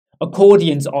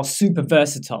accordions are super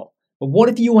versatile. But what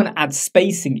if you want to add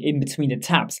spacing in between the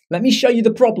tabs? Let me show you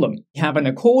the problem. We have an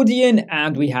accordion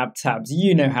and we have tabs.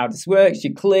 You know how this works.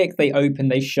 You click, they open,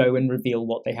 they show and reveal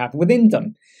what they have within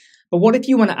them. But what if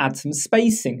you want to add some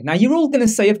spacing? Now you're all going to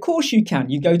say, of course you can.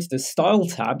 You go to the Style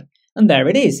tab and there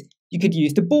it is. You could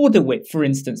use the border width, for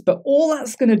instance, but all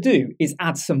that's going to do is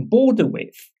add some border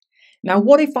width. Now,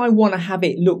 what if I want to have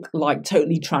it look like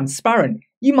totally transparent?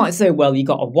 You might say, well, you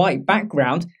got a white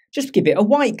background, just give it a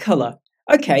white color.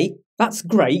 Okay, that's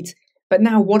great. But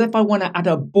now what if I want to add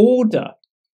a border?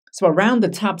 So around the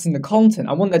tabs and the content,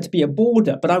 I want there to be a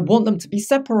border, but I want them to be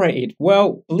separated.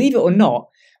 Well, believe it or not,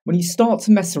 when you start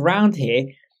to mess around here,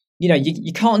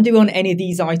 you can't do it on any of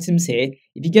these items here.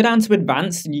 If you go down to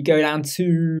advanced and you go down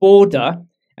to border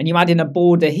and you add in a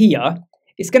border here,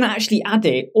 it's going to actually add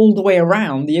it all the way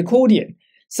around the accordion.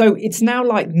 So it's now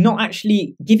like not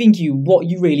actually giving you what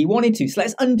you really wanted to. So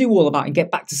let's undo all of that and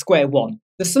get back to square one.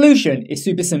 The solution is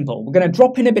super simple. We're going to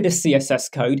drop in a bit of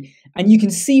CSS code and you can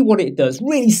see what it does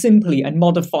really simply and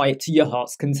modify it to your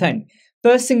heart's content.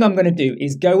 First thing I'm going to do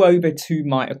is go over to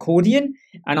my accordion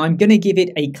and I'm going to give it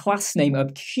a class name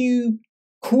of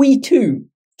QWE2.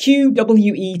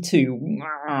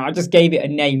 I just gave it a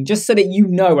name just so that you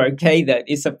know, okay, that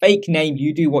it's a fake name.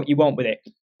 You do what you want with it.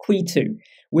 QWE2.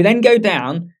 We then go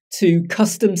down to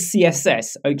custom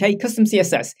CSS, okay? Custom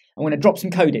CSS. I'm going to drop some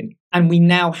code in. And we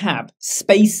now have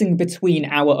spacing between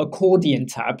our accordion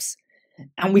tabs.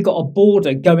 And we got a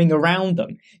border going around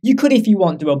them. You could, if you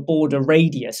want, do a border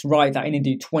radius, write that in and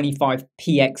do 25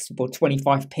 px or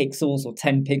 25 pixels or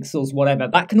 10 pixels, whatever.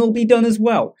 That can all be done as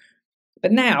well.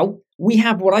 But now we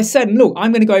have what I said. And look,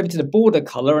 I'm going to go over to the border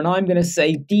color and I'm going to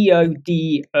say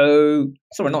D0,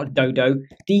 sorry, not Dodo,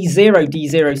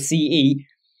 D0CE.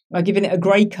 I'm giving it a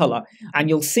grey color. And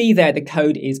you'll see there the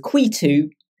code is QWE2.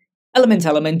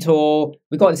 Elementor,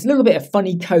 we've got this little bit of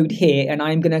funny code here, and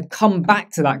I'm going to come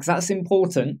back to that because that's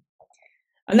important.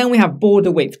 And then we have border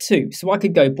width 2. So I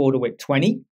could go border width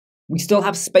 20. We still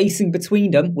have spacing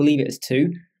between them. We'll leave it as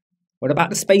 2. What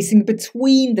about the spacing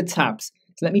between the tabs?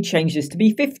 So let me change this to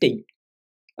be 50.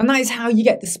 And that is how you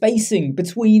get the spacing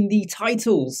between the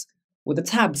titles or the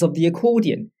tabs of the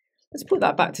accordion. Let's put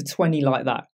that back to 20 like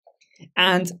that.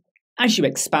 And as you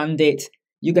expand it,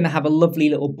 you're going to have a lovely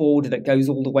little border that goes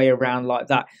all the way around like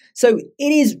that. So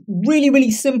it is really, really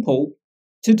simple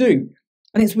to do.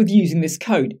 And it's with using this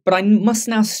code. But I must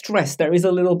now stress there is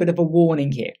a little bit of a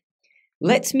warning here.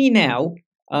 Let me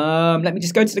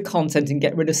just go to the content and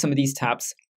get rid of some of these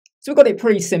tabs. So we've got it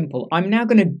pretty simple. I'm now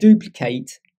going to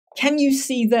duplicate. Can you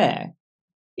see there?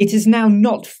 It is now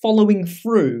not following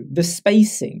through the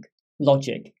spacing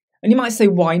logic. And you might say,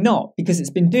 why not? Because it's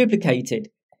been duplicated.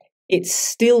 It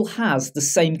still has the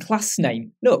same class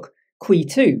name. Look,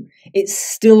 QWE2. It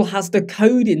still has the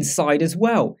code inside as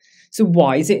well. So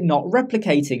why is it not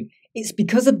replicating? It's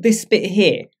because of this bit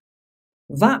here.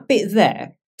 That bit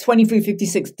there,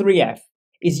 23563F,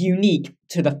 is unique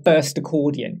to the first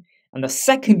accordion. And the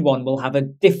second one will have a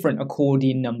different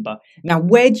accordion number. Now,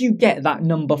 where do you get that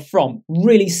number from?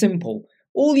 Really simple.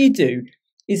 All you do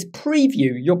is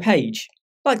preview your page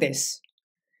like this.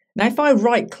 Now, if I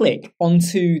right-click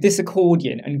onto this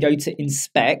accordion and go to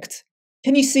Inspect,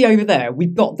 can you see over there,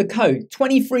 we've got the code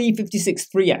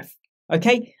 23563F,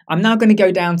 okay? I'm now going to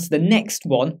go down to the next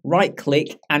one,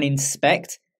 right-click and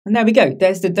Inspect, and there we go.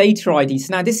 There's the data ID.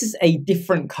 So now this is a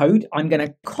different code. I'm going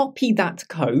to copy that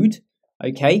code,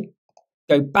 okay?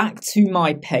 Go back to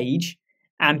my page,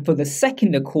 and for the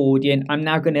second accordion, I'm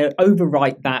now going to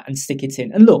overwrite that and stick it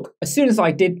in. And look, as soon as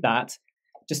I did that,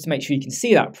 just to make sure you can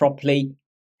see that properly,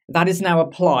 that is now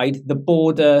applied the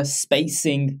border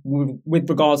spacing with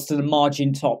regards to the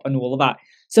margin top and all of that.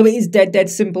 So it is dead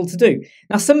simple to do.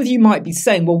 Now, some of you might be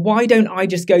saying, well, why don't I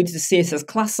just go to the CSS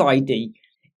class ID?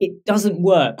 It doesn't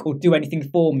work or do anything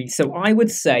for me. So I would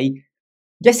say,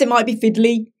 yes, it might be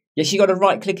fiddly. Yes, you got to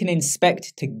right click and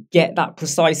inspect to get that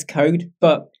precise code.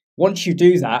 But once you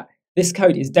do that, this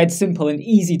code is dead simple and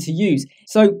easy to use.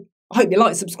 So I hope you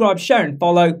like, subscribe, share and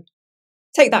follow.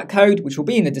 Take that code, which will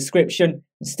be in the description,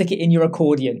 and stick it in your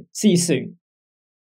accordion. See you soon.